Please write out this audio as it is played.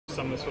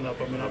Sum this one up.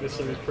 I mean,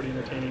 obviously it was pretty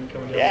entertaining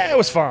coming down. Yeah, it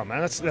was fun,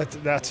 man.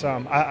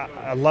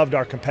 I loved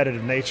our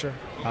competitive nature.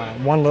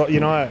 One little,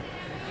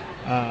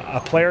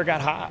 a player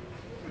got hot,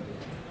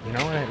 and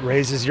it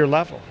raises your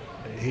level.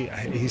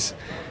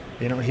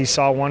 He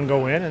saw one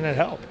go in and it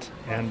helped.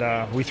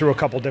 And we threw a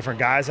couple different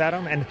guys at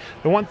him. And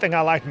the one thing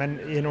I liked, man,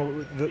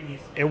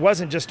 it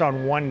wasn't just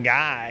on one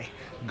guy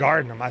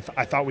guarding him. I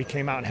thought we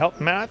came out and helped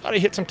him. Man, I thought he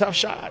hit some tough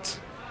shots.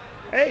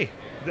 Hey,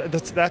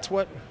 that's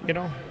what,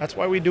 that's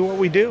why we do what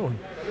we do.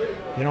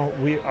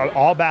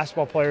 All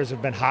basketball players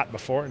have been hot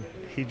before. And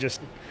he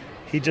just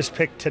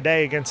picked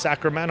today against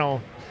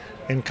Sacramento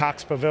in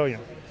Cox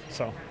Pavilion.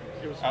 So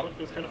it was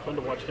kind of fun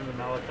to watch him and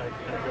Malachi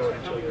kind of go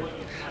at each other.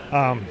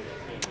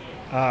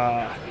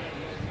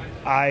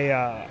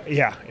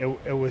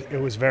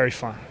 It was very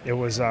fun. It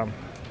was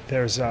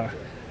I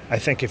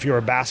think if you're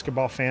a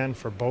basketball fan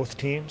for both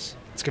teams,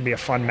 it's gonna be a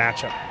fun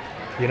matchup.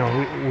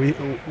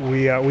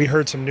 We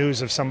heard some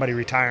news of somebody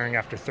retiring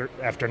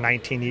after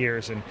 19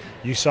 years, and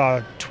you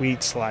saw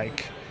tweets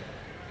like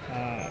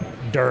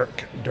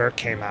Dirk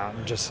came out,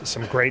 and just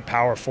some great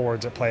power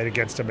forwards that played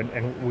against him,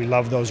 and we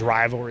love those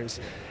rivalries.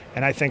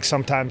 And I think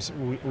sometimes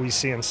we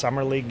see in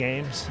summer league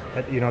games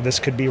that this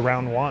could be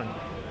round one.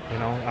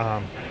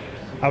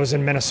 I was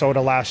in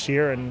Minnesota last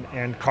year,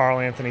 and Karl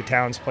Anthony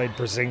Towns played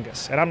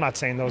Porzingis, and I'm not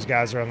saying those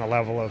guys are on the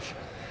level of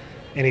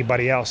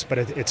anybody else, but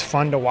it's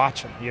fun to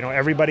watch them.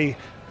 Everybody,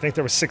 I think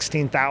there was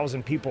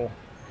 16,000 people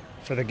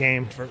for the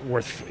game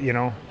worth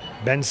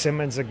Ben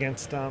Simmons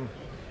against Brandon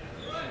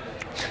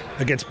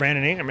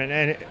Ingram,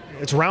 and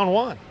it's round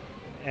one,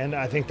 and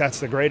I think that's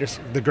the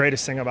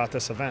greatest thing about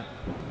this event.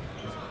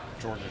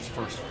 George's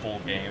first full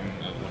game,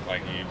 it looked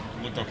like he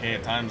looked okay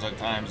at times. At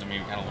times, I mean,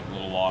 he kind of looked a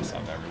little lost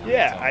out there.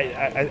 Yeah,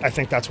 I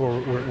think that's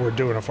what we're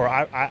doing it for.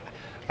 I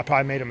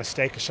probably made a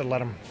mistake. I should have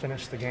let him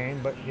finish the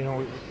game, but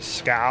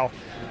Scal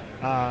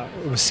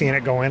was seeing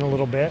it go in a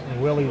little bit,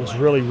 and Willie was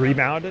really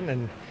rebounding,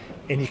 and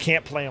you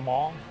can't play them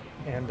all.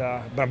 And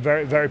but I'm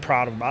very, very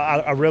proud of him.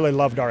 I really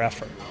loved our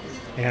effort,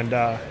 and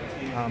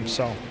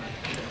so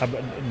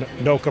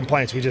no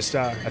complaints. We just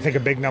I think a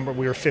big number.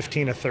 We were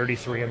 15 of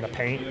 33 in the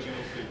paint.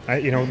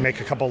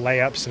 Make a couple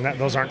layups, and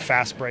those aren't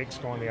fast breaks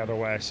going the other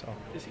way. So.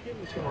 Is he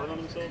getting too hard on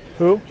himself?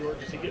 Who?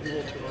 George, is he getting a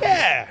little too hard?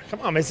 Yeah,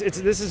 come on, this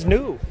is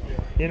new.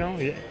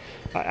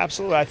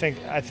 Absolutely. I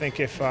think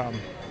if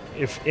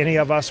any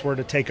of us were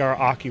to take our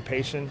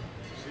occupation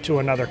to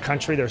another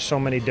country, there's so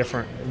many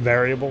different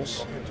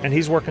variables, and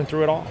he's working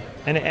through it all.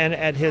 And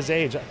at his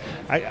age,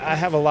 I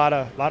have a lot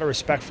of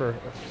respect for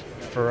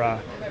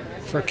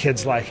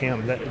kids like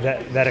him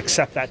that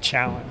accept that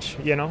challenge,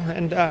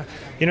 and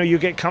you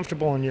get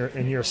comfortable in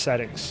your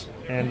settings,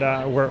 and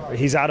where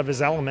he's out of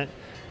his element,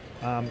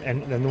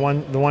 and the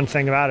one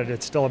thing about it,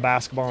 it's still a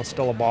basketball and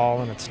still a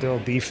ball, and it's still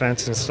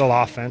defense and it's still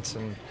offense,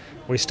 and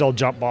we still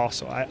jump ball,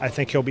 so I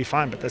think he'll be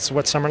fine. But that's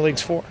what summer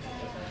league's for.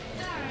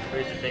 What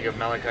did you think of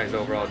Malachi's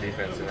overall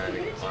defense in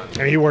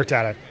that? He worked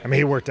at it.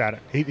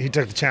 He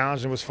took the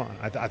challenge and it was fun.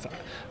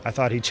 I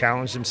thought he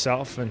challenged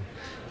himself, and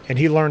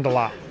he learned a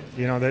lot.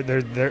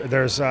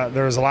 There's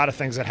a lot of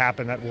things that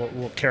happen that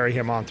will carry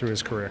him on through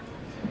his career.